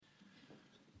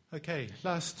Okay,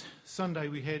 last Sunday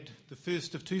we had the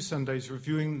first of 2 Sundays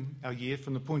reviewing our year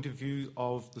from the point of view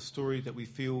of the story that we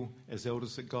feel as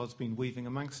elders that God's been weaving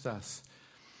amongst us.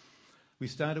 We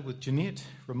started with Jeanette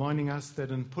reminding us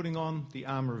that in putting on the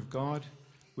armour of God,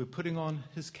 we're putting on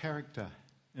his character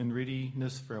in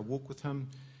readiness for our walk with him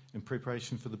in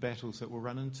preparation for the battles that we'll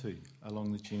run into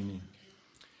along the journey.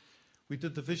 We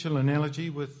did the visual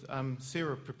analogy with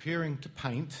Sarah preparing to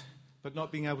paint but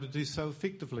not being able to do so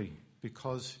effectively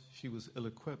because she was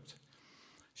ill-equipped.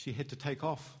 She had to take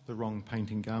off the wrong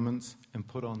painting garments and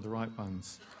put on the right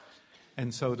ones.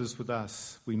 And so it is with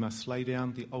us. We must lay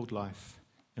down the old life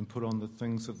and put on the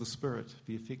things of the Spirit to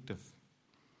be effective.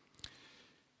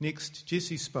 Next,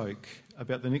 Jesse spoke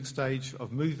about the next stage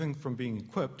of moving from being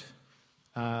equipped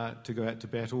to go out to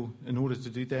battle. In order to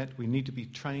do that, we need to be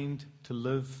trained to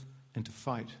live and to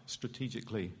fight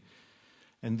strategically.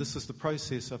 And this is the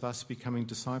process of us becoming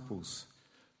disciples.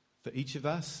 For each of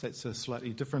us, that's a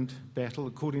slightly different battle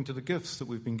according to the gifts that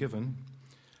we've been given.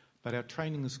 But our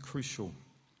training is crucial.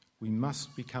 We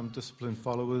must become disciplined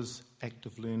followers,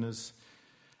 active learners.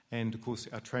 And, of course,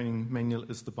 our training manual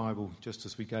is the Bible, just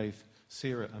as we gave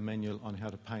Sarah a manual on how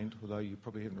to paint, although you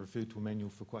probably haven't referred to a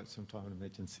manual for quite some time, I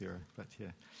imagine, Sarah. But,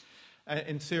 yeah.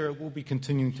 And Sarah will be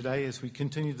continuing today as we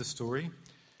continue the story.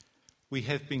 We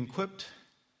have been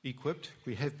equipped,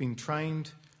 we have been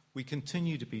trained, we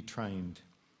continue to be trained.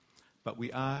 But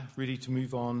we are ready to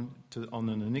move on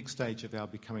the next stage of our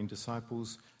becoming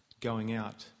disciples, going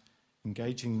out,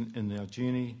 engaging in our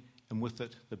journey, and with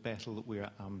it, the battle that we are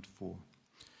armed for.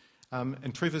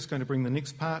 And Trevor's going to bring the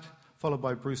next part, followed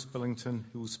by Bruce Billington,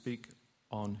 who will speak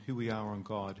on who we are on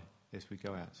God as we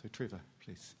go out. So Trevor,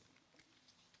 please.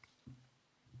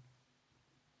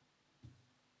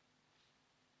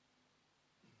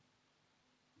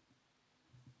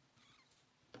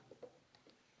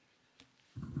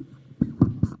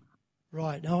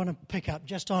 Right, I want to pick up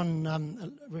just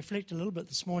on, reflect a little bit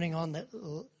this morning on that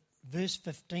verse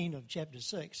 15 of chapter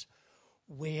 6,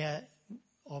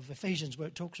 of Ephesians, where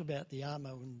it talks about the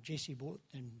armour, when Jesse brought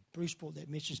and Bruce brought that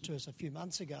message to us a few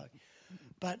months ago.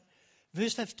 But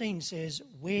verse 15 says,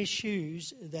 wear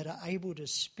shoes that are able to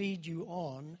speed you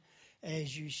on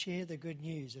as you share the good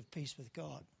news of peace with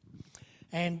God.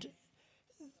 And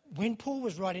when Paul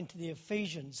was writing to the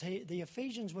Ephesians, the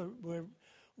Ephesians were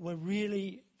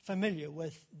really familiar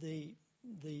with the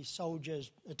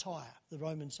soldier's attire, the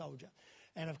Roman soldier.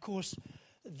 And of course,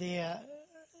 their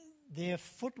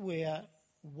footwear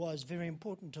was very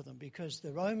important to them because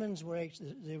the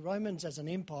Romans as an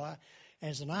empire,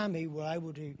 as an army, were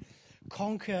able to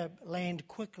conquer land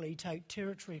quickly, take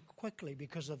territory quickly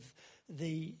because of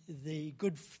the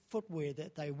good footwear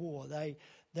that they wore.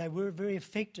 They were very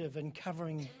effective in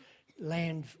covering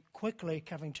land quickly,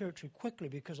 covering territory quickly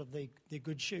because of their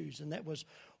good shoes, and that was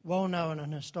well known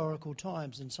in historical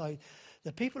times. And so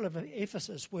the people of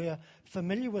Ephesus were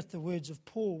familiar with the words of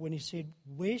Paul when he said,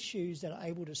 wear shoes that are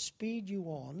able to speed you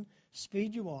on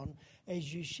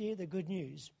as you share the good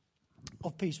news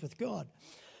of peace with God.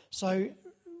 So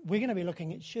we're going to be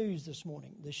looking at shoes this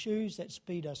morning, the shoes that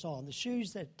speed us on, the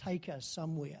shoes that take us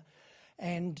somewhere.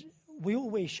 And we all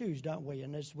wear shoes, don't we?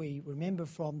 And as we remember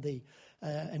from the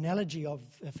analogy of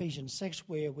Ephesians 6,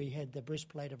 where we had the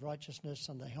breastplate of righteousness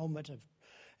and the helmet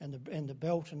and the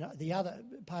belt and the other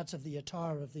parts of the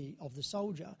attire of the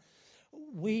soldier,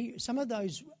 some of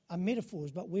those are metaphors,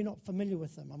 but we're not familiar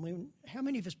with them. I mean, how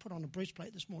many of us put on a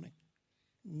breastplate this morning?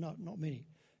 No, not many.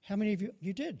 How many of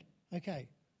you did? Okay,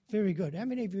 very good. How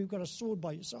many of you have got a sword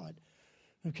by your side?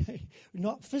 Okay,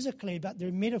 not physically, but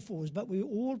they're metaphors. But we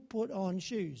all put on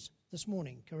shoes this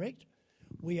morning, correct?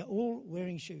 We are all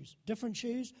wearing shoes. Different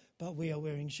shoes, but we are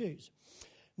wearing shoes.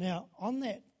 Now, on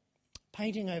that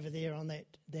painting over there on that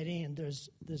end,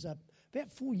 there's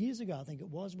about 4 years ago, I think it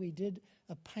was, we did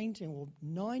a painting, or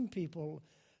 9 people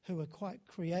who are quite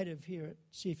creative here at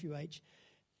CFUH,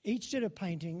 each did a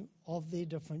painting of their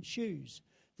different shoes.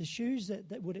 The shoes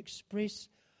that would express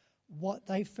what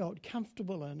they felt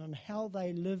comfortable in and how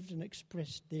they lived and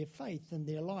expressed their faith in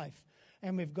their life.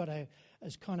 And we've got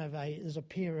there's a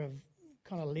pair of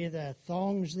kind of leather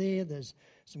thongs there. There's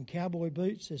some cowboy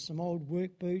boots. There's some old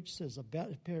work boots. There's a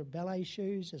pair of ballet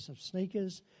shoes. There's some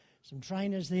sneakers, some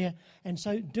trainers there. And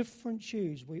so different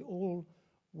shoes. We all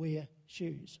wear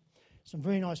shoes. Some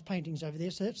very nice paintings over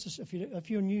there. So that's just, if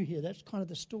you're new here, that's kind of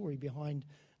the story behind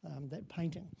that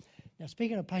painting. Now,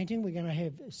 speaking of painting, we're going to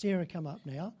have Sarah come up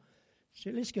now. So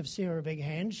let's give Sarah a big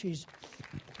hand.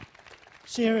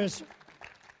 Sarah's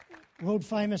world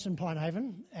famous in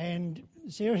Pinehaven, and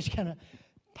Sarah's going to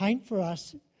paint for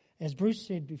us. As Bruce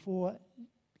said before,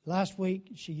 last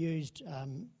week she used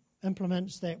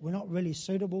implements that were not really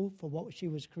suitable for what she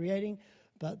was creating,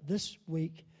 but this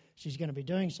week she's going to be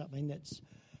doing something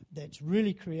that's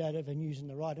really creative and using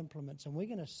the right implements, and we're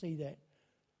going to see that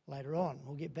later on.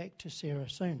 We'll get back to Sarah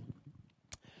soon.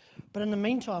 But in the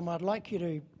meantime, I'd like you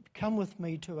to come with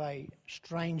me to a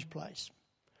strange place.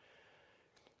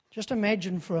 Just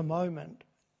imagine for a moment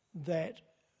that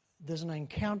there's an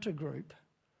encounter group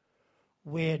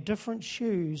where different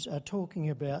shoes are talking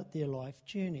about their life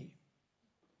journey.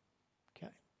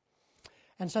 Okay.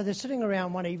 And so they're sitting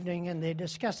around one evening and they're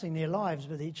discussing their lives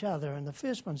with each other. And the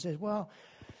first one says, well,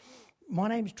 my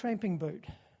name's Tramping Boot.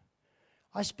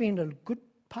 I spend a good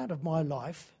part of my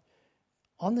life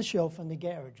on the shelf in the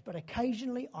garage, but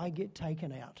occasionally I get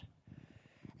taken out.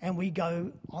 And we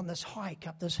go on this hike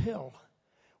up this hill.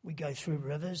 We go through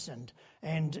rivers and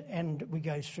we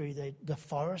go through the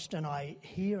forest, and I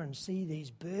hear and see these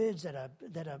birds that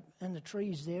are in the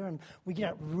trees there, and we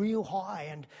get up real high,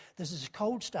 and there's this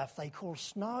cold stuff they call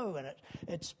snow, and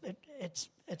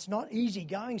it's not easy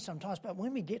going sometimes, but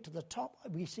when we get to the top,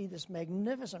 we see this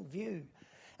magnificent view.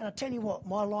 And I tell you what,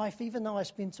 my life, even though I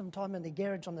spend some time in the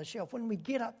garage on the shelf, when we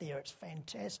get up there, it's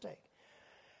fantastic.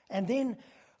 And then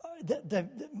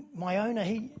my owner,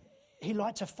 he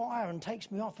lights a fire and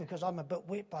takes me off because I'm a bit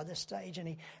wet by this stage, and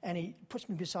he puts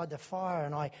me beside the fire,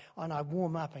 and I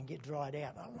warm up and get dried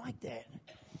out. I like that.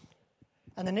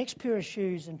 And the next pair of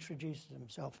shoes introduces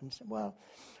himself and said, well,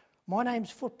 my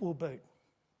name's Football Boot.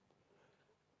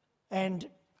 And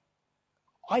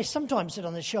I sometimes sit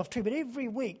on the shelf too, but every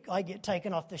week I get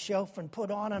taken off the shelf and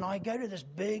put on, and I go to this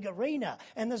big arena,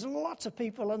 and there's lots of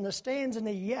people in the stands, and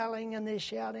they're yelling and they're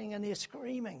shouting and they're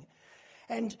screaming.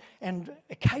 And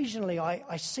occasionally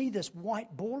I see this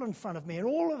white ball in front of me, and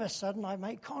all of a sudden I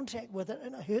make contact with it,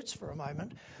 and it hurts for a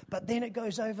moment, but then it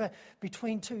goes over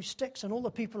between two sticks, and all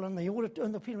the people in the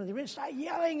arena start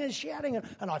yelling and shouting,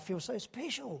 and I feel so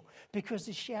special because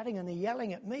they're shouting and they're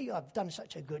yelling at me. I've done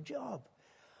such a good job.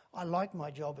 I like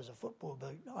my job as a football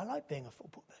boot. I like being a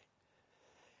football boot.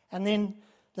 And then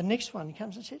the next one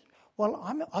comes and says, well,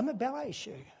 I'm a ballet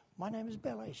shoe. My name is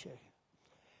Ballet Shoe.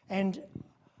 And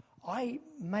I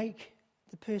make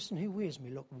the person who wears me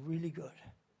look really good.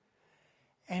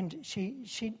 And she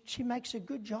makes a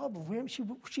good job of wearing. She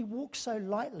walks so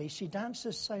lightly. She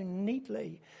dances so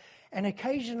neatly. And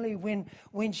occasionally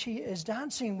when she is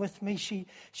dancing with me, she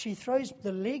throws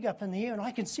the leg up in the air, and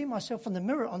I can see myself in the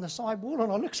mirror on the side wall, and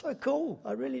I look so cool.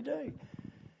 I really do.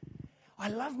 I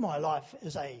love my life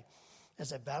as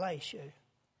a ballet shoe.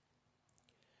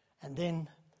 And then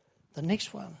the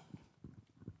next one.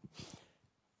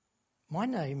 My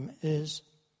name is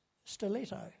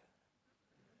Stiletto.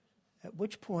 At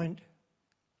which point,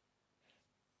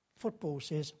 football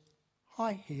says,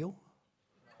 hi, heel.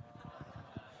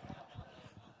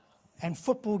 And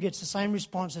football gets the same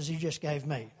response as you just gave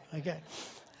me. Okay.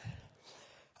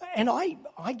 And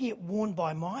I get warned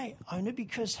by my owner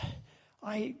because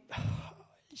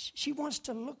she wants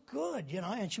to look good,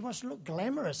 and she wants to look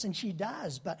glamorous, and she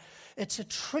does, but it's a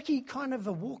tricky kind of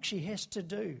a walk she has to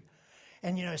do.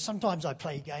 And, sometimes I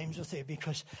play games with her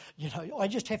because, I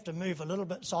just have to move a little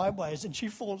bit sideways and she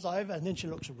falls over and then she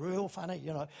looks real funny,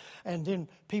 and then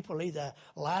people either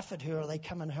laugh at her or they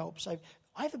come and help. So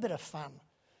I have a bit of fun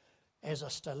as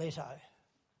a stiletto.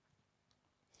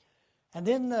 And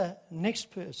then the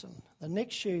next person, the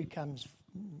next shoe comes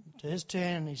to his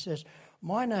turn, and he says,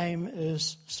 my name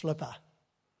is Slipper.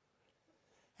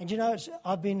 And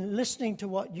I've been listening to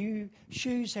what you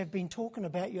shoes have been talking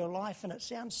about your life, and it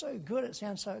sounds so good, it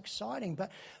sounds so exciting,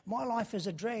 but my life is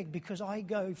a drag because I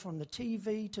go from the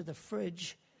TV to the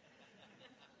fridge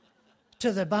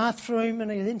to the bathroom and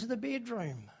then to the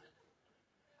bedroom.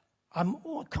 I'm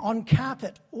on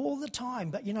carpet all the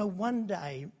time, but one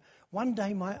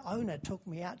day my owner took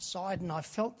me outside and I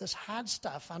felt this hard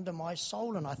stuff under my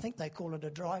sole, and I think they call it a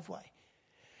driveway.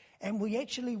 And we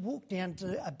actually walked down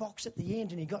to a box at the end,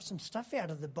 and he got some stuff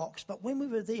out of the box. But when we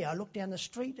were there, I looked down the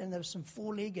street, and there were some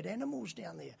four-legged animals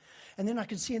down there. And then I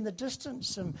could see in the distance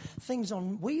some things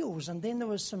on wheels, and then there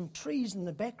was some trees in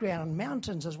the background and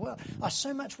mountains as well. I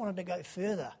so much wanted to go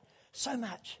further, so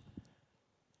much.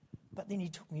 But then he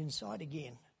took me inside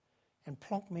again and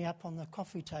plonked me up on the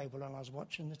coffee table, and I was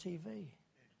watching the TV.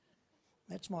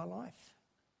 That's my life.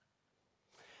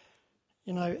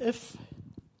 If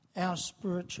our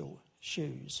spiritual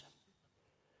shoes,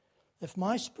 if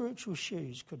my spiritual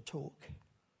shoes could talk,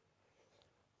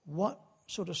 what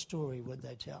sort of story would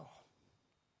they tell?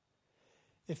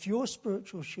 If your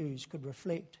spiritual shoes could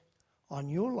reflect on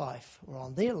your life or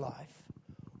on their life,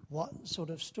 what sort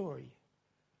of story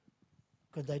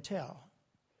could they tell?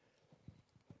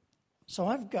 So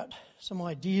I've got some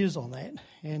ideas on that,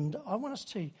 and I want us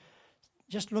to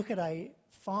just look at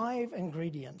 5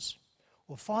 ingredients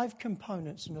or 5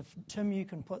 components, and if Tim, you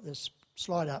can put this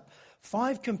slide up,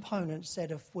 5 components that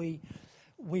if we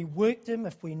work them,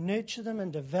 if we nurture them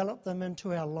and develop them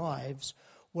into our lives,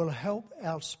 will help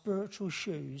our spiritual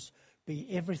shoes be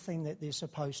everything that they're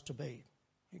supposed to be.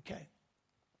 Okay.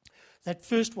 That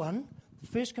first one, the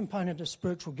first component is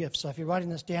spiritual gifts. So if you're writing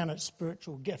this down, it's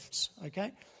spiritual gifts.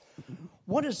 Okay.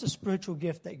 What is the spiritual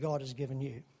gift that God has given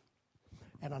you?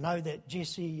 And I know that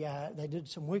Jesse, they did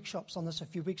some workshops on this a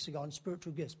few weeks ago on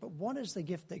spiritual gifts. But what is the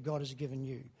gift that God has given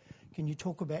you? Can you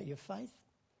talk about your faith?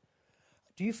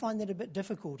 Do you find that a bit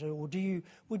difficult, or would you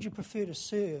prefer to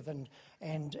serve and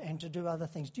to do other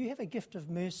things? Do you have a gift of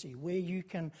mercy where you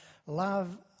can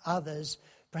love others,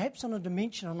 perhaps on a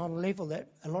dimension and on a level that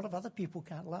a lot of other people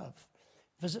can't love?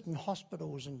 Visit in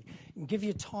hospitals and give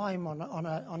your time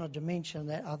on a dimension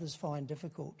that others find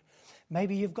difficult.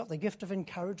 Maybe you've got the gift of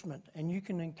encouragement and you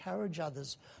can encourage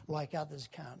others like others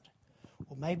can't.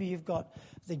 Or maybe you've got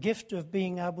the gift of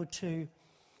being able to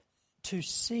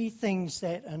see things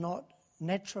that are not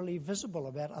naturally visible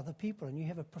about other people, and you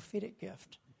have a prophetic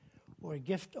gift or a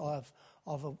gift of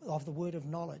the word of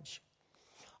knowledge.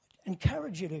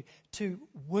 Encourage you to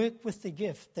work with the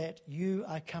gift that you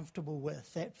are comfortable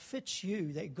with, that fits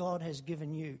you, that God has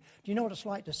given you. Do you know what it's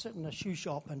like to sit in a shoe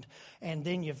shop and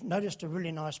then you've noticed a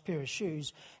really nice pair of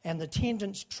shoes and the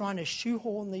attendant's trying to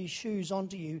shoehorn these shoes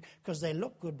onto you because they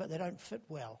look good but they don't fit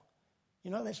well?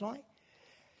 You know what that's like?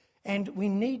 And we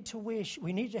need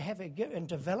to have a gift and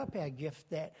develop our gift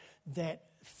that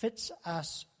fits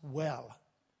us well.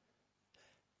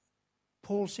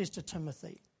 Paul says to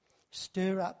Timothy,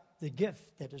 stir up the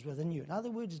gift that is within you. In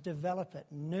other words, develop it,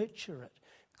 nurture it.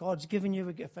 God's given you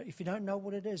a gift. If you don't know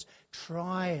what it is,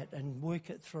 try it and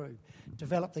work it through.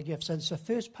 Develop the gift. So it's the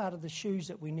first part of the shoes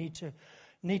that we need to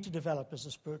develop as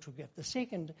a spiritual gift. The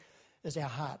second is our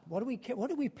heart. What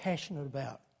are we passionate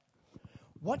about?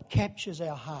 What captures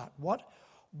our heart? What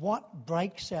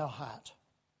breaks our heart?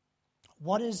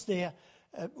 What is there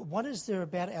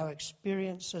about our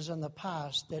experiences in the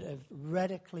past that have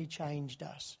radically changed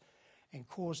us and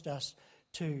caused us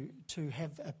to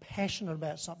have a passion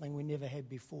about something we never had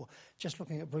before? Just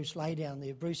looking at Bruce lay down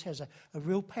there, Bruce has a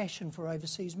real passion for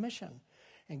overseas mission,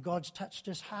 and God's touched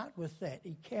his heart with that.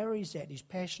 He carries that. He's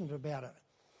passionate about it.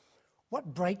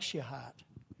 What breaks your heart?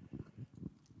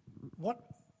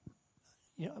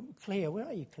 Claire, where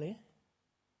are you, Claire?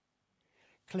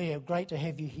 Claire, great to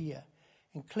have you here.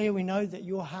 And Claire, we know that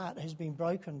your heart has been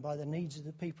broken by the needs of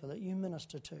the people that you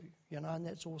minister to, and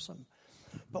that's awesome.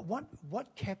 But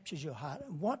what captures your heart?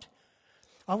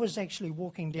 I was actually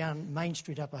walking down Main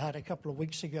Street, Upper Hutt, a couple of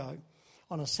weeks ago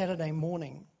on a Saturday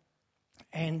morning,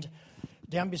 and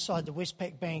down beside the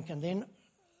Westpac Bank, and then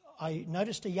I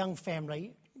noticed a young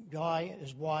family, guy,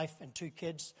 his wife, and 2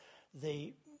 kids.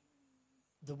 The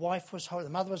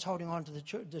mother was holding on to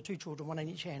the 2 children, one in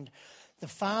each hand. The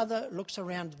father looks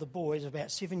around at the boys,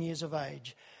 about 7 years of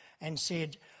age, and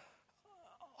said,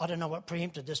 I don't know what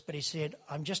preempted this, but he said,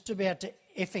 I'm just about to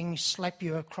effing slap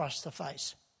you across the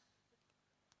face.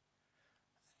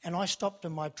 And I stopped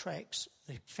in my tracks.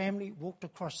 The family walked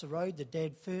across the road, the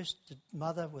dad first, the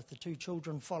mother with the 2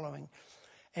 children following.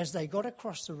 As they got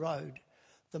across the road,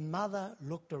 the mother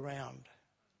looked around.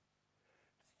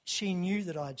 She knew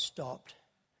that I'd stopped.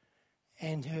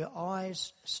 And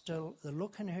the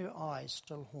look in her eyes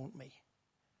still haunt me.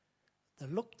 The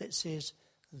look that says,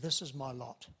 this is my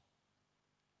lot.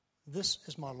 This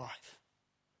is my life.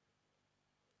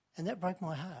 And that broke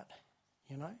my heart,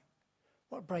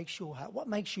 What breaks your heart? What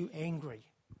makes you angry?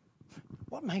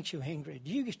 What makes you angry?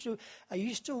 Are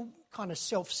you still kind of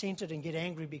self-centered and get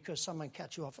angry because someone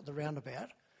cut you off at the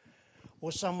roundabout?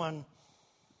 Or someone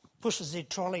pushes their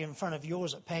trolley in front of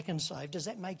yours at Pack and Save? Does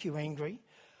that make you angry?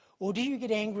 Or do you get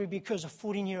angry because a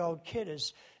 14-year-old kid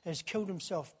has killed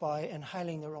himself by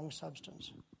inhaling the wrong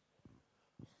substance?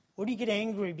 Or do you get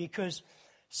angry because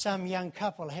some young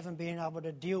couple haven't been able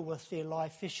to deal with their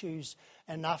life issues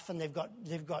enough, and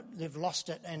they've lost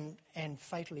it and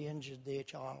fatally injured their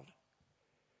child?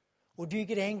 Or do you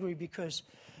get angry because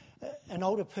an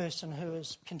older person who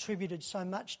has contributed so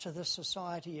much to this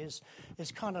society is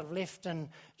kind of left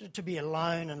to be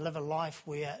alone and live a life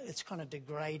where it's kind of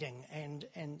degrading, and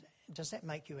does that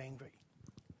make you angry?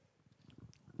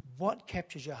 What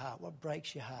captures your heart? What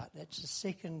breaks your heart? That's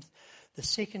the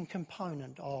second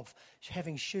component of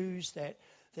having shoes that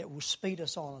will speed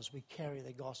us on as we carry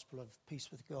the gospel of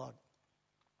peace with God.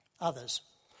 Others.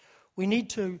 We need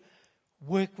to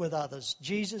work with others.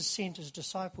 Jesus sent his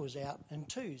disciples out in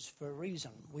 2s for a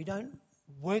reason. We don't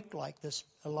work like this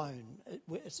alone.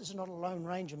 This is not a Lone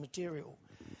Ranger material.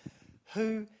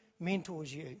 Who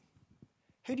mentors you?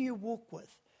 Who do you walk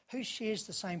with? Who shares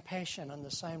the same passion and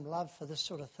the same love for this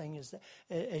sort of thing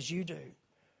as you do?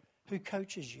 Who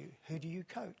coaches you? Who do you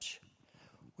coach?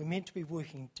 We're meant to be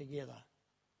working together.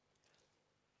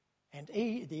 And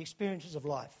E, the experiences of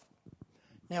life.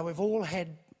 Now, we've all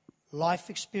had life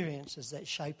experiences that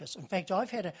shape us. In fact, I've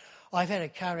had a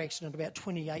car accident about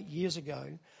 28 years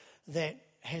ago that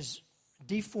has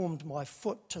deformed my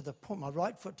foot to the point, my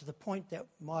right foot to the point that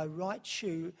my right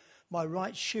shoes,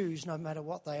 no matter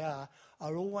what they are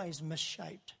always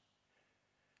misshaped.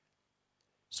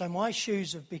 So my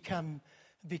shoes have become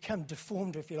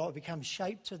deformed, if you like, become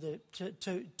shaped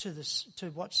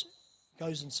to what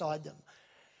goes inside them.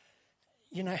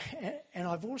 You know, and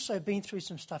I've also been through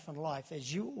some stuff in life,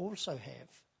 as you also have,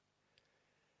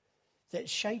 that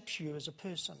shapes you as a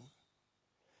person.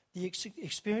 The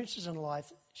experiences in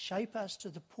life shape us to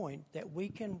the point that we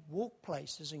can walk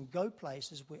places and go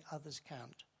places where others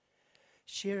can't.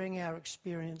 Sharing our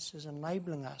experiences,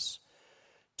 enabling us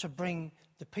to bring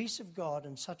the peace of God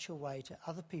in such a way to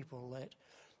other people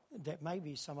that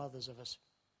maybe some others of us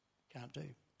can't do.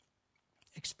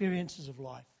 Experiences of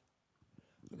life.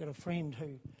 I've got a friend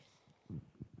who,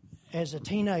 as a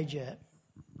teenager,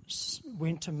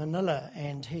 went to Manila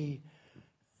and he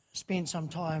spent some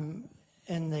time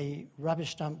in the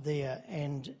rubbish dump there,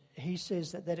 and he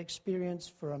says that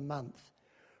experience for a month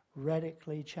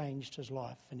radically changed his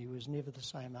life and he was never the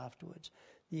same afterwards.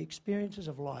 The experiences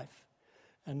of life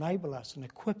enable us and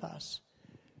equip us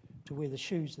to wear the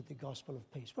shoes of the gospel of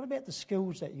peace. What about the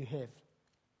skills that you have?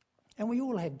 And we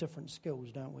all have different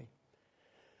skills, don't we?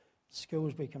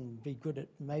 Skills we can be good at.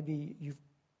 Maybe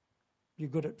you're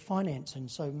good at finance,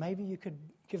 and so maybe you could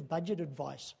give budget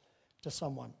advice to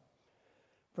someone.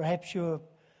 Perhaps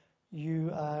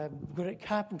you are good at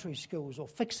carpentry skills or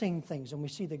fixing things, and we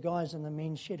see the guys in the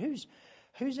men's shed.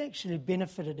 Who's actually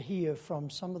benefited here from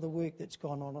some of the work that's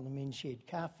gone on in the men's shed?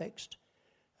 Car fixed,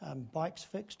 bikes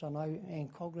fixed. I know Ann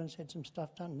Coglin's had some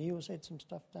stuff done. Neil's had some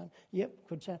stuff done. Yep,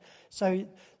 good sound. So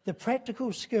the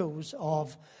practical skills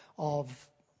of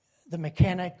the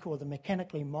mechanic or the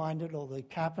mechanically minded or the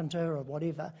carpenter or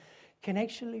whatever can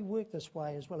actually work this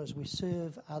way as well as we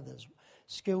serve others.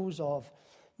 Skills of,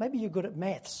 maybe you're good at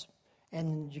maths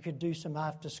and you could do some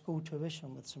after-school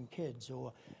tuition with some kids,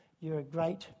 or you're a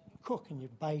great cook and you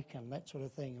bake and that sort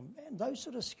of thing. And those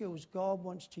sort of skills God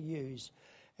wants to use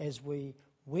as we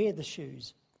wear the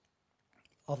shoes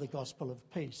of the gospel of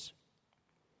peace.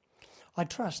 I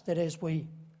trust that as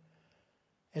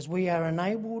we are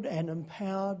enabled and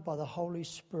empowered by the Holy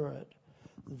Spirit,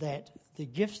 that the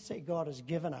gifts that God has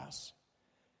given us,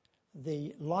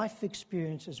 the life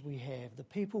experiences we have, the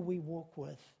people we walk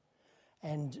with,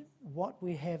 and what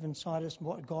we have inside us,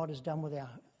 what God has done with in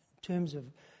terms of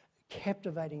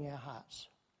captivating our hearts,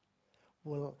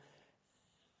 will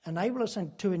enable us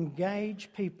to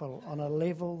engage people on a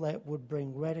level that would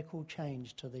bring radical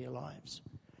change to their lives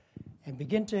and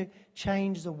begin to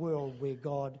change the world where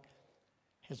God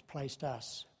has placed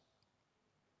us.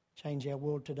 Change our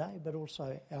world today, but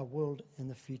also our world in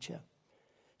the future.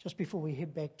 Just before we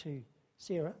head back to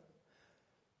Sarah,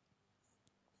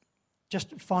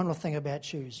 just a final thing about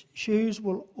shoes. Shoes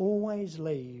will always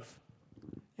leave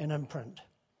an imprint.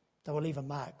 They will leave a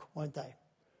mark, won't they?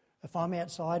 If I'm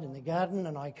outside in the garden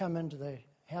and I come into the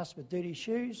house with dirty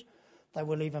shoes, they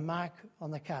will leave a mark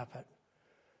on the carpet.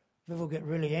 Viv will get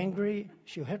really angry,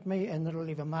 she'll hit me, and it'll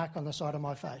leave a mark on the side of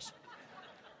my face.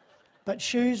 But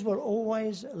shoes will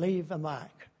always leave a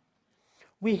mark.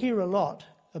 We hear a lot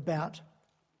about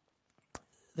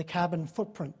the carbon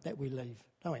footprint that we leave,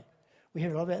 don't we? We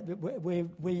hear a lot about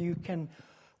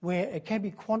where it can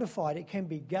be quantified, it can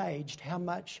be gauged how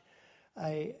much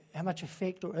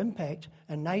effect or impact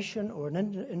a nation or an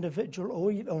individual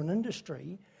or an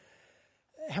industry,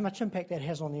 how much impact that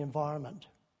has on the environment.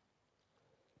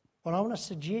 Well, I want to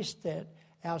suggest that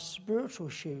our spiritual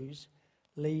shoes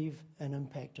leave an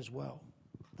impact as well.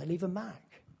 They leave a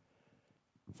mark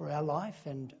for our life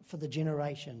and for the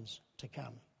generations to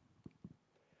come.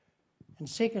 And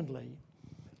secondly,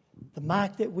 the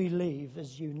mark that we leave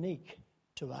is unique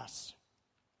to us.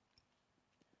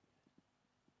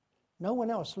 No one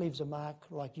else leaves a mark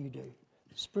like you do.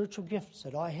 The spiritual gifts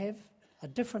that I have are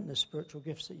different than the spiritual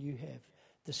gifts that you have.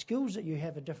 The skills that you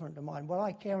have are different to mine. What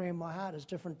I carry in my heart is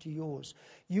different to yours.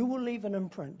 You will leave an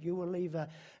imprint. You will leave a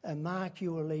mark.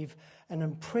 You will leave an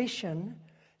impression,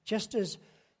 just as,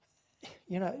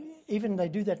 even they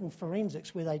do that in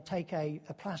forensics where they take a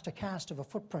plaster cast of a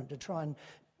footprint to try and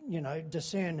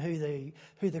discern who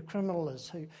the criminal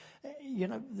is.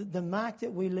 The mark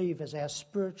that we leave as our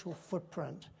spiritual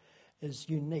footprint is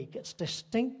unique. It's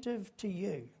distinctive to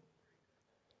you.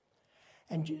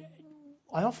 And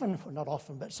not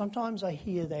often, but sometimes I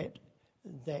hear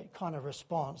that kind of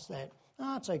response that,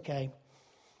 it's okay,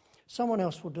 someone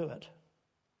else will do it.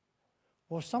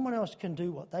 Or someone else can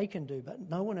do what they can do, but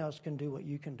no one else can do what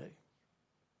you can do.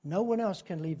 No one else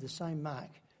can leave the same mark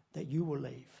that you will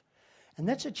leave. And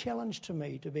that's a challenge to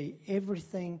me, to be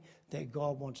everything that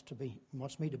God wants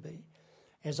me to be.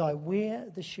 As I wear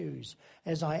the shoes,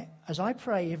 as I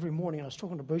pray every morning, I was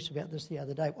talking to Bruce about this the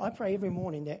other day, I pray every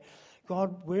morning that,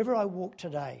 God, wherever I walk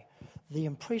today, the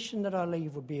impression that I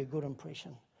leave would be a good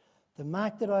impression. The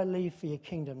mark that I leave for your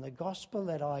kingdom, the gospel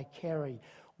that I carry,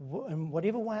 in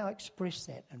whatever way I express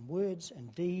that, in words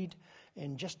and deed,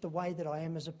 and just the way that I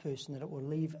am as a person, that it will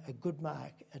leave a good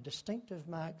mark, a distinctive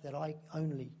mark that I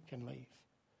only can leave.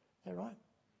 Is that right?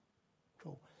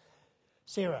 Cool.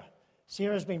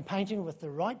 Sarah's been painting with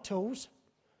the right tools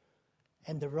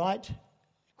and the right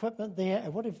equipment there.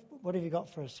 And what have you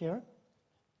got for us, Sarah?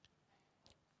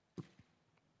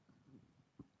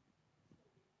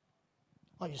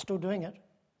 Oh, you're still doing it? Do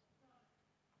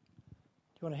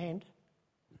you want a hand?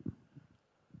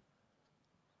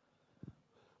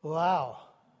 Wow.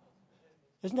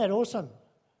 Isn't that awesome?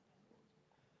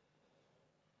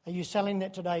 Are you selling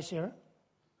that today, Sarah?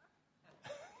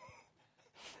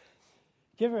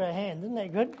 Give her a hand. Isn't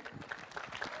that good?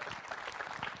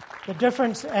 The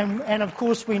difference, and of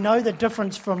course we know the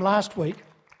difference from last week,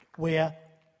 where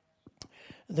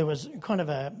there was kind of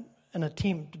an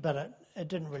attempt, but it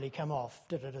didn't really come off,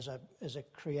 did it, as a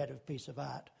creative piece of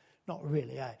art? Not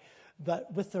really, eh?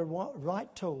 But with the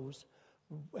right tools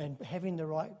and having the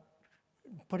right,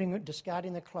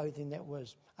 discarding the clothing that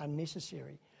was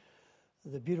unnecessary,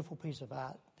 the beautiful piece of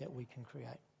art that we can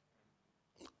create.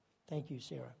 Thank you,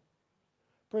 Sarah.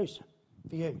 Bruce,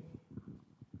 for you.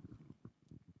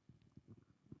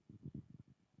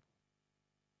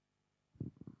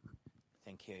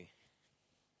 Thank you.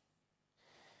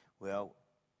 Well,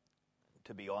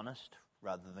 to be honest,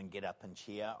 rather than get up and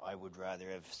cheer, I would rather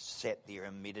have sat there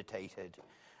and meditated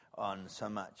on so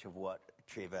much of what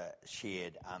Trevor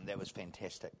shared. That was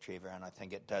fantastic, Trevor, and I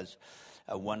think it does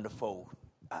a wonderful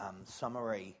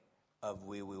summary of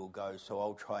where we will go. So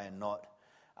I'll try and not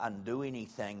undo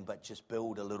anything, but just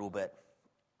build a little bit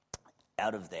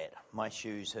out of that. My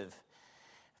shoes have,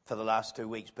 for the last 2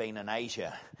 weeks, been in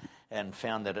Asia and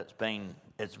found that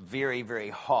it's very, very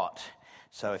hot.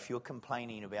 So if you're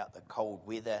complaining about the cold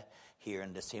weather here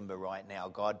in December right now,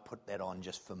 God put that on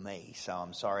just for me. So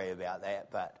I'm sorry about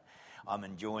that, but I'm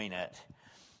enjoying it.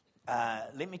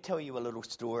 Let me tell you a little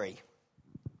story.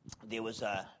 There was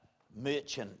a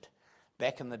merchant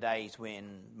back in the days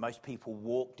when most people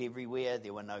walked everywhere,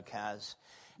 there were no cars,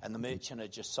 and the merchant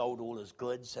had just sold all his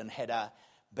goods and had a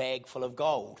bag full of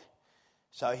gold.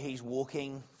 So he's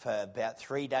walking for about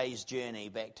 3 days' journey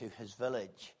back to his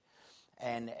village.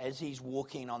 And as he's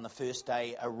walking on the first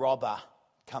day, a robber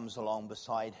comes along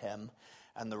beside him,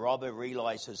 and the robber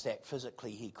realizes that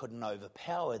physically he couldn't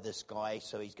overpower this guy,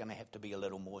 so he's going to have to be a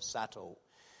little more subtle.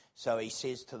 So he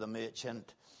says to the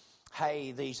merchant,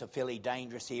 "Hey, these are fairly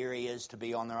dangerous areas to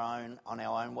be on our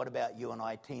own. What about you and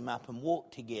I team up and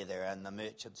walk together?" And the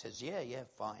merchant says, yeah,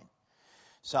 fine.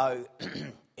 So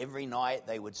every night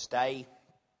they would stay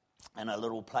in a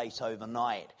little place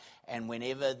overnight, and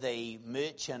whenever the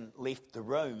merchant left the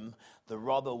room, the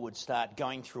robber would start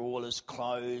going through all his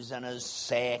clothes and his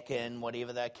sack and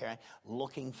whatever they're carrying,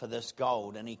 looking for this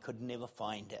gold, and he could never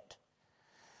find it.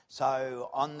 So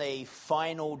on the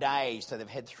final day, so they've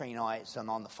had 3 nights, and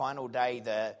on the final day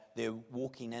they're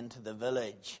walking into the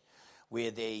village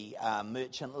where the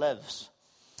merchant lives.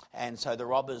 And so the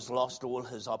robber's lost all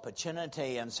his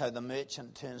opportunity, and so the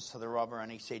merchant turns to the robber and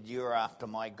he said, "You were after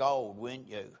my gold, weren't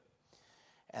you?"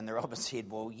 And the robber said,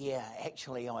 "Well, yeah,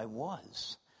 actually I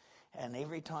was. And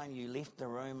every time you left the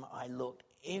room, I looked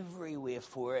everywhere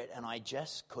for it and I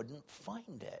just couldn't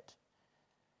find it."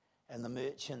 And the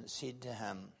merchant said to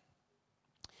him,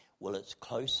 "Well, it's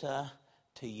closer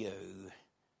to you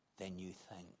than you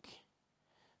think.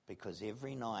 Because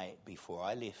every night before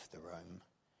I left the room,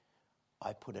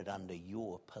 I put it under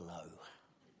your pillow."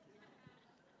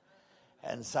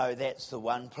 And so that's the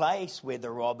one place where the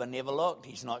robber never looked.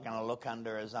 He's not going to look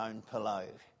under his own pillow.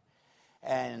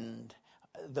 And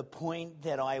the point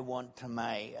that I want to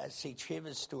make, see,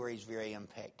 Trevor's story is very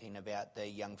impacting about the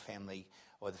young family,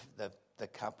 or the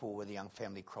couple with the young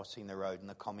family crossing the road, and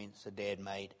the comments the dad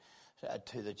made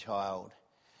to the child.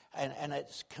 And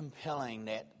it's compelling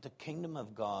that the kingdom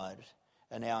of God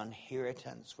and our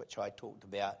inheritance, which I talked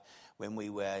about when we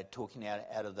were talking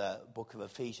out of the book of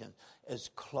Ephesians, is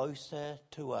closer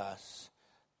to us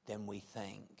than we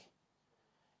think.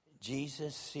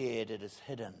 Jesus said it is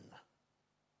hidden,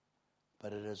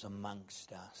 but it is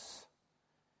amongst us.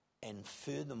 And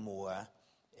furthermore,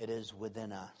 it is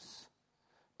within us.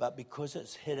 But because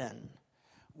it's hidden,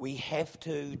 we have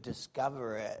to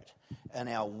discover it in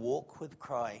our walk with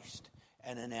Christ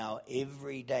and in our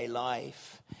everyday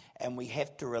life. And we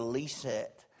have to release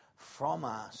it from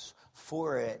us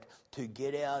for it to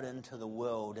get out into the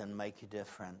world and make a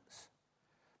difference.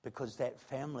 Because that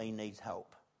family needs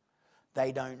help.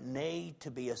 They don't need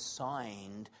to be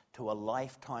assigned to a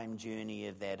lifetime journey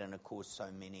of that, and of course so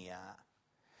many are.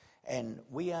 And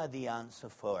we are the answer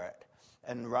for it.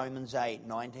 In Romans 8,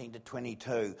 19 to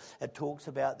 22, it talks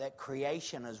about that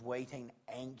creation is waiting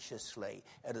anxiously.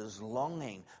 It is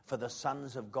longing for the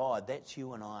sons of God, that's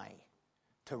you and I,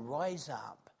 to rise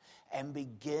up and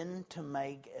begin to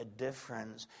make a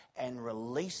difference and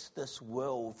release this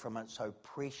world from its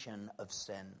oppression of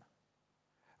sin.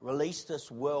 Release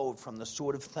this world from the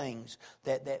sort of things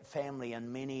that that family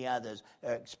and many others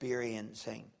are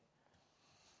experiencing.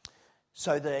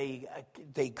 So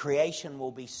the creation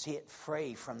will be set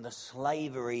free from the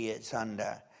slavery it's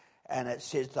under. And it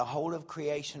says the whole of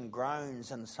creation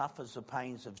groans and suffers the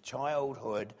pains of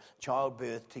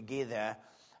childbirth together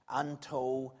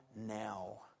until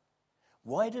now.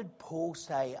 Why did Paul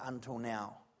say until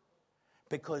now?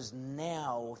 Because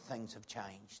now things have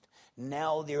changed.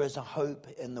 Now there is a hope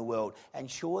in the world.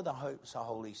 And sure, the hope's the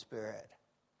Holy Spirit.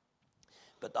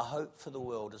 But the hope for the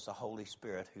world is the Holy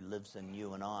Spirit who lives in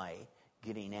you and I,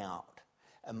 getting out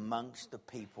amongst the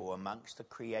people, amongst the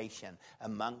creation,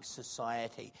 amongst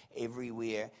society,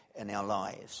 everywhere in our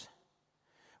lives.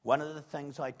 One of the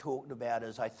things I talked about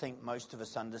is I think most of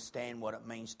us understand what it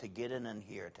means to get an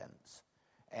inheritance.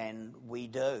 And we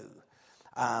do.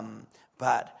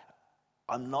 But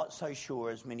I'm not so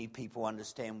sure as many people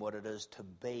understand what it is to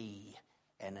be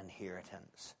an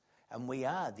inheritance. And we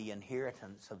are the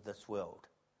inheritance of this world.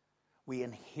 We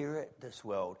inherit this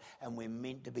world, and we're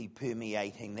meant to be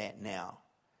permeating that now.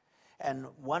 And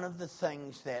one of the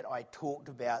things that I talked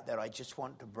about that I just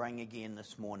want to bring again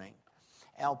this morning,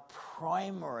 our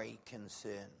primary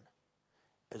concern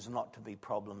is not to be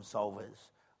problem solvers,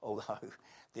 although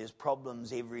there's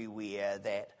problems everywhere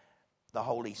that the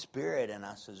Holy Spirit in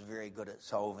us is very good at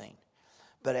solving.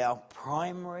 But our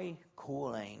primary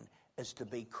calling is to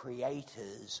be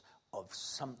creators of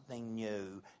something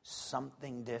new,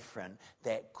 something different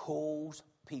that calls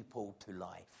people to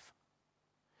life.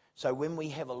 So when we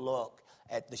have a look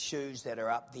at the shoes that are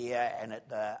up there and at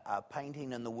the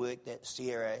painting and the work that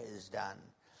Sarah has done,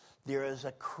 there is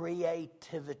a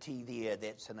creativity there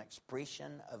that's an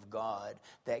expression of God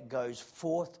that goes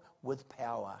forth with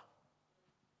power.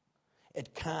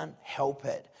 It can't help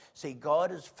it. See,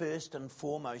 God is first and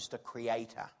foremost a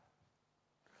creator.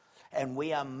 And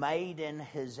we are made in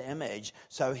his image,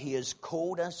 so he has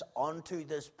called us onto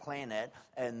this planet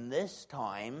in this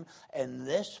time, in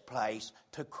this place,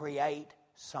 to create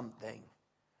something.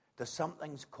 The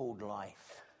something's called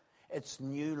life. It's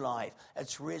new life.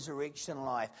 It's resurrection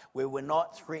life, where we're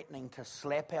not threatening to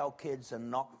slap our kids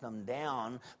and knock them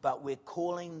down, but we're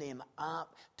calling them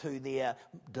up to their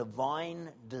divine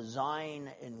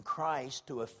design in Christ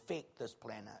to affect this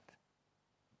planet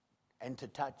and to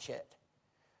touch it.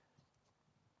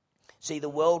 See, the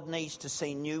world needs to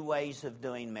see new ways of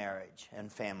doing marriage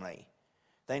and family.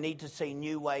 They need to see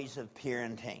new ways of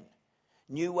parenting,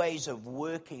 new ways of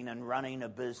working and running a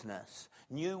business,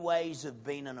 new ways of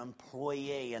being an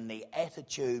employee, and the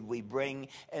attitude we bring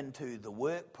into the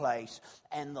workplace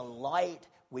and the light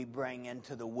we bring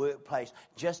into the workplace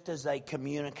just as they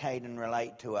communicate and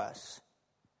relate to us.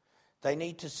 They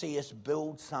need to see us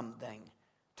build something,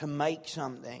 to make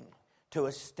something, to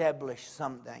establish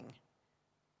something.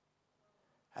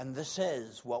 And this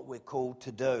is what we're called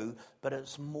to do, but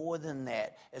it's more than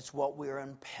that. It's what we're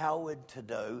empowered to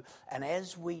do. And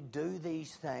as we do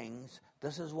these things,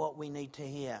 this is what we need to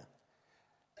hear.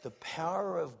 The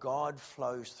power of God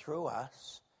flows through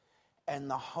us, and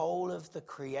the whole of the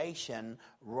creation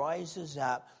rises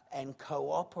up and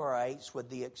cooperates with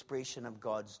the expression of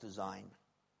God's design.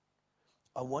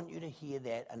 I want you to hear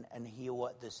that and hear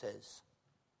what this is.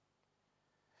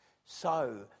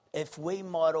 So, if we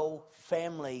model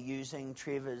family using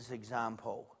Trevor's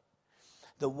example,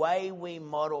 the way we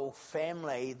model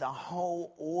family, the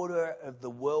whole order of the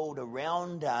world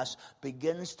around us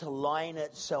begins to line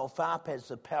itself up as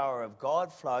the power of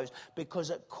God flows,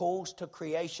 because it calls to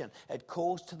creation. It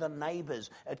calls to the neighbors.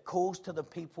 It calls to the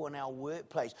people in our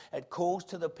workplace. It calls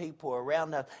to the people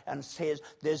around us and says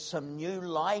there's some new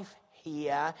life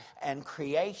here, and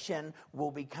creation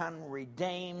will become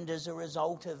redeemed as a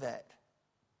result of it.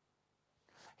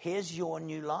 Here's your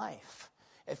new life.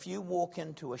 If you walk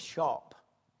into a shop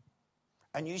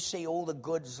and you see all the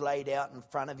goods laid out in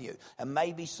front of you, and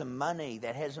maybe some money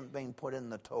that hasn't been put in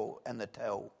the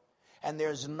till, and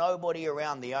there's nobody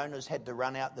around, the owners had to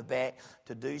run out the back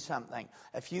to do something.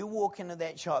 If you walk into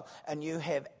that shop and you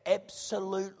have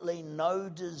absolutely no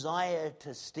desire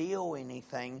to steal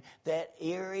anything, that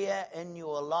area in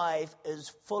your life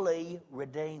is fully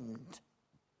redeemed.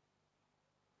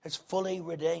 It's fully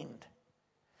redeemed.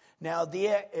 Now,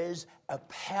 there is a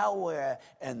power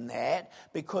in that,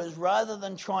 because rather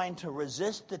than trying to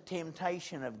resist the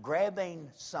temptation of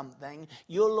grabbing something,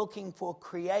 you're looking for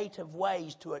creative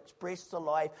ways to express the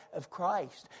life of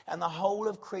Christ. And the whole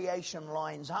of creation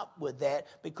lines up with that,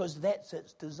 because that's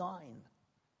its design.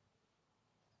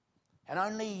 And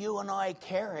only you and I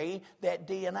carry that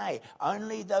DNA.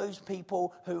 Only those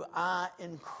people who are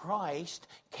in Christ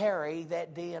carry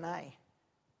that DNA.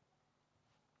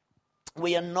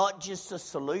 We are not just the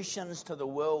solutions to the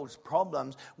world's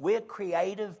problems. We're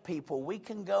creative people. We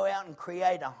can go out and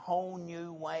create a whole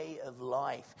new way of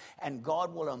life. And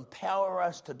God will empower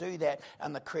us to do that.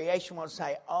 And the creation will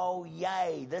say, oh,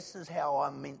 yay, this is how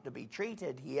I'm meant to be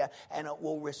treated here. And it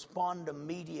will respond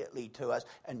immediately to us,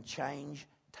 and change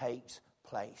takes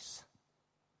place.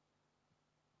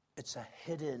 It's a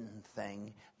hidden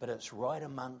thing, but it's right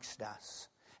amongst us.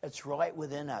 It's right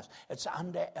within us. It's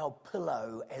under our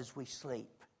pillow as we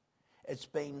sleep. It's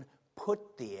been put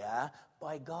there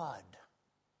by God.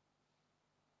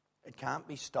 It can't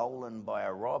be stolen by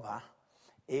a robber.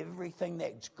 Everything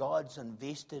that God's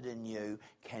invested in you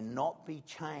cannot be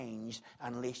changed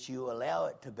unless you allow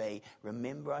it to be.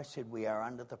 Remember, I said we are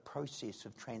under the process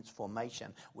of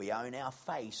transformation. We own our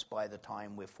face by the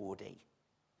time we're 40.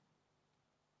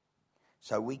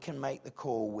 So we can make the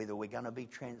call whether we're going to be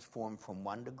transformed from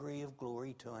one degree of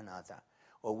glory to another,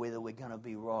 or whether we're going to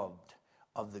be robbed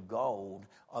of the gold,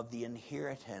 of the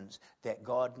inheritance that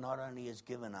God not only has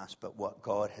given us, but what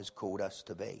God has called us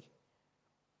to be.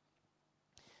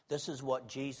 This is what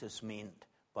Jesus meant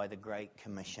by the Great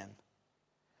Commission.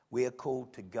 We are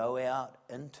called to go out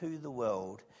into the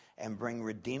world and bring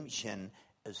redemption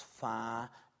as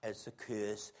far as the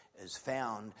curse is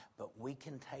found, but we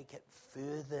can take it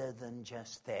further than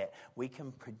just that. We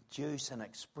can produce an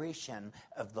expression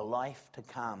of the life to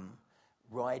come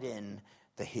right in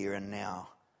the here and now.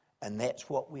 And that's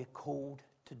what we're called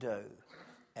to do.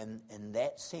 And in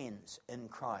that sense, in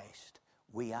Christ,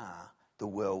 we are the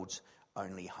world's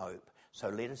only hope. So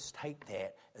let us take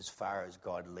that as far as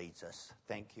God leads us.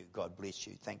 Thank you. God bless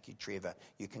you. Thank you, Trevor.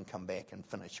 You can come back and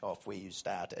finish off where you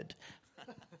started.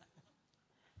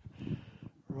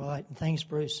 Right, and thanks,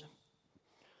 Bruce.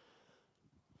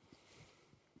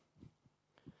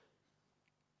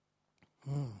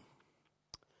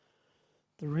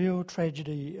 The real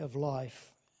tragedy of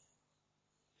life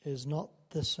is not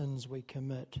the sins we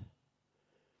commit,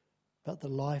 but the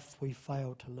life we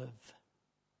fail to live.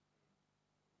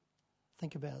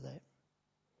 Think about that.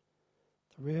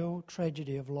 The real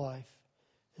tragedy of life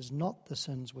is not the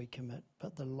sins we commit,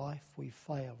 but the life we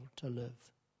fail to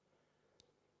live.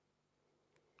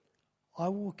 I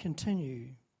will continue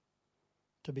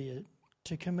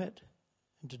to commit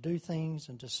and to do things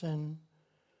and to sin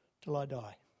till I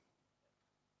die.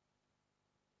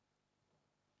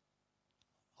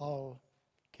 I'll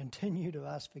continue to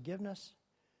ask forgiveness,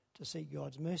 to seek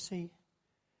God's mercy,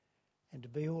 and to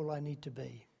be all I need to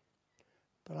be.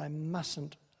 But I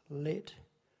mustn't let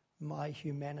my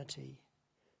humanity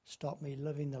stop me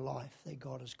living the life that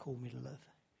God has called me to live.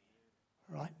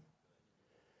 Right?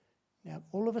 Now,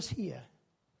 all of us here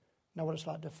know what it's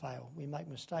like to fail. We make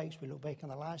mistakes. We look back on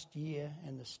the last year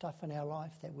and the stuff in our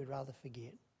life that we'd rather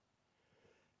forget.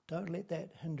 Don't let that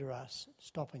hinder us,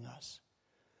 stopping us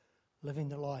living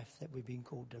the life that we've been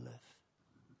called to live.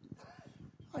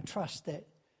 I trust that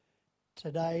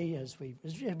today, as we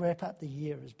wrap up the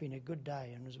year, has been a good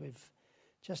day, and as we've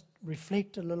just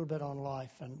reflected a little bit on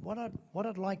life, and what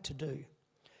I'd like to do,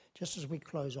 just as we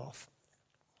close off,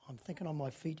 I'm thinking on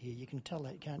my feet here. You can tell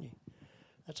that, can't you?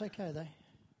 That's okay, though.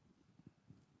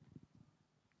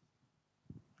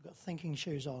 I've got thinking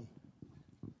shoes on.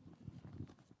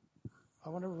 I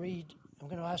want to read. I'm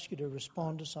going to ask you to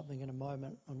respond to something in a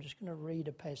moment. I'm just going to read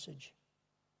a passage.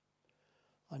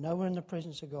 I know we're in the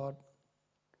presence of God.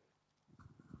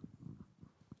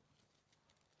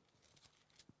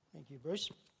 Thank you, Bruce.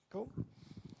 Cool.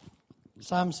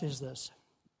 Psalm says this: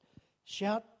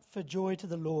 shout for joy to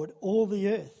the Lord, all the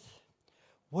earth.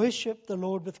 Worship the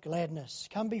Lord with gladness.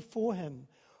 Come before him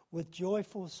with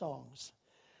joyful songs.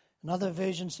 Another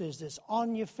version says this: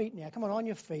 on your feet now. Come on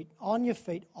your feet, on your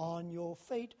feet, on your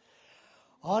feet,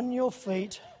 on your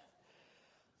feet.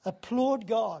 Applaud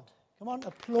God. Come on,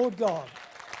 applaud God.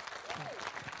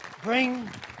 Bring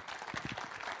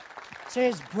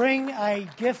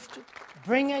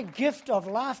a gift of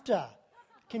laughter.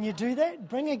 Can you do that?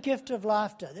 Bring a gift of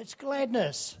laughter. That's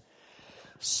gladness.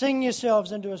 Sing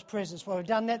yourselves into his presence. Well, we've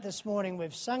done that this morning.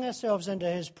 We've sung ourselves into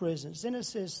his presence. Then it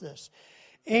says this: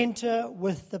 enter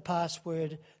with the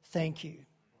password, thank you.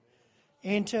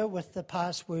 Enter with the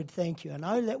password, thank you. I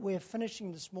know that we're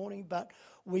finishing this morning, but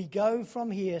we go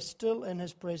from here still in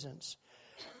his presence.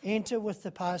 Enter with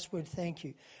the password, thank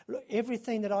you. Look,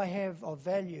 everything that I have of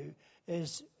value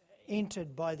is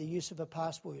entered by the use of a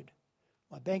password.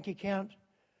 My bank account,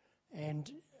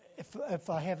 and if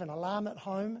I have an alarm at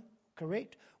home,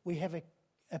 correct, we have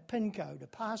a PIN code, a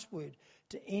password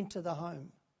to enter the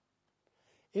home.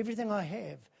 Everything I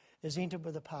have is entered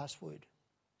with a password.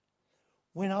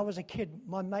 When I was a kid,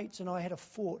 my mates and I had a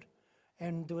fort,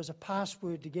 and there was a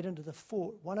password to get into the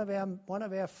fort. One of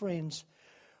our friends,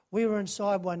 we were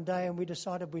inside one day and we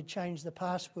decided we'd change the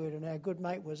password, and our good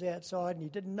mate was outside and he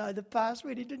didn't know the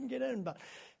password, he didn't get in, but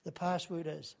the password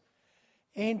is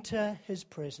enter his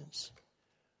presence.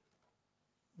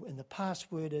 And the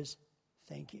password is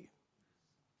thank you.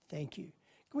 Thank you.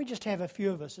 Can we just have a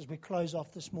few of us as we close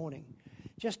off this morning?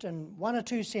 Just in one or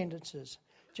two sentences,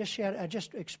 just shout,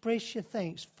 just express your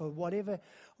thanks for whatever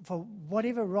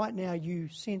right now you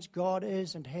sense God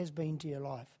is and has been to your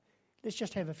life. Let's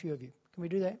just have a few of you. Can we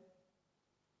do that?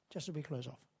 Just as we close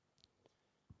off.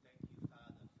 Thank you,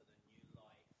 Father, for the new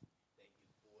life that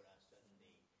you've brought us in,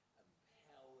 the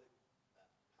empowered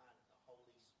part of the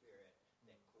Holy Spirit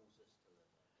that calls us to live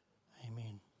it.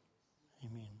 Amen.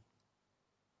 Amen.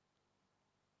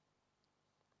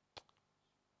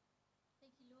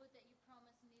 Thank you, Lord, that you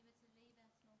promise never to leave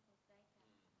us nor forsake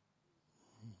us.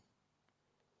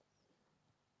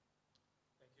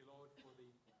 Thank you, Lord, for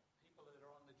the people that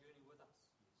are on the journey with us.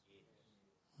 Yes.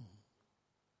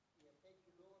 Yeah, thank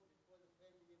you, Lord, before the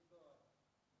family of God.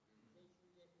 Thank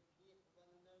you that we care for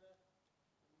one another,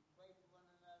 and we pray for one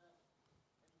another,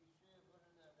 and we serve one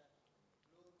another.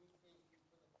 Lord, we thank you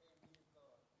for the family of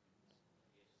God.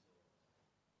 Yes, Lord.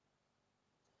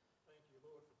 Thank you,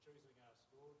 Lord, for choosing us,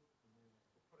 Lord,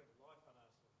 for putting life in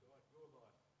us, Lord God, your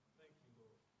life. Thank you,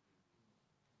 Lord.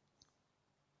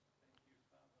 Thank you,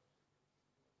 Father, for your Son.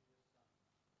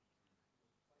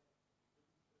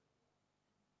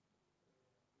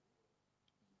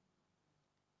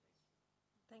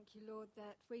 Thank you, Lord,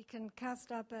 that we can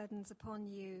cast our burdens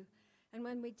upon you. And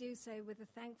when we do so with a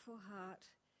thankful heart,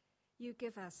 you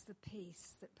give us the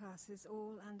peace that passes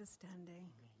all understanding.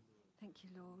 Thank you,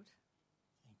 Lord.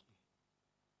 Thank you.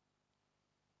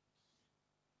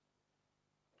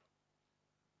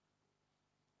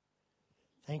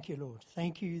 Thank you, Lord.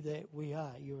 Thank you that we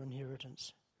are your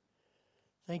inheritance.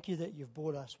 Thank you that you've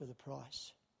bought us with a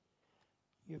price.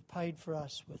 You've paid for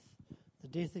us with the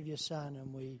death of your Son,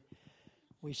 and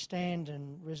we stand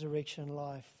in resurrection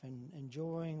life and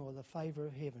enjoying all the favour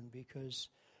of heaven because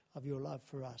of your love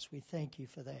for us. We thank you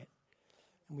for that.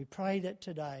 And we pray that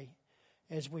today,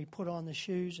 as we put on the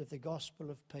shoes of the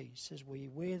gospel of peace, as we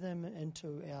wear them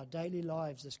into our daily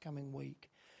lives this coming week,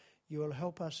 you will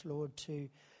help us, Lord, to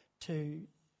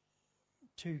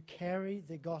carry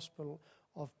the gospel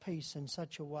of peace in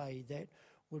such a way that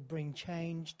would bring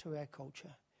change to our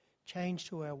culture, change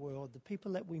to our world. The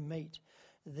people that we meet,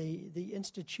 the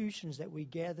institutions that we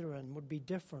gather in would be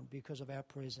different because of our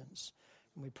presence.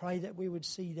 And we pray that we would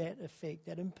see that effect,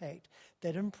 that impact,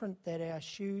 that imprint that our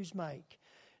shoes make,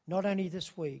 not only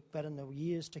this week, but in the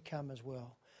years to come as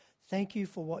well. Thank you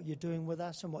for what you're doing with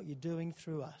us and what you're doing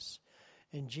through us.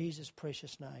 In Jesus'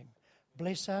 precious name.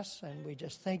 Bless us, and we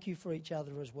just thank you for each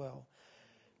other as well.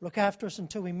 Look after us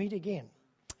until we meet again.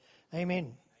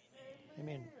 Amen.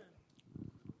 Amen.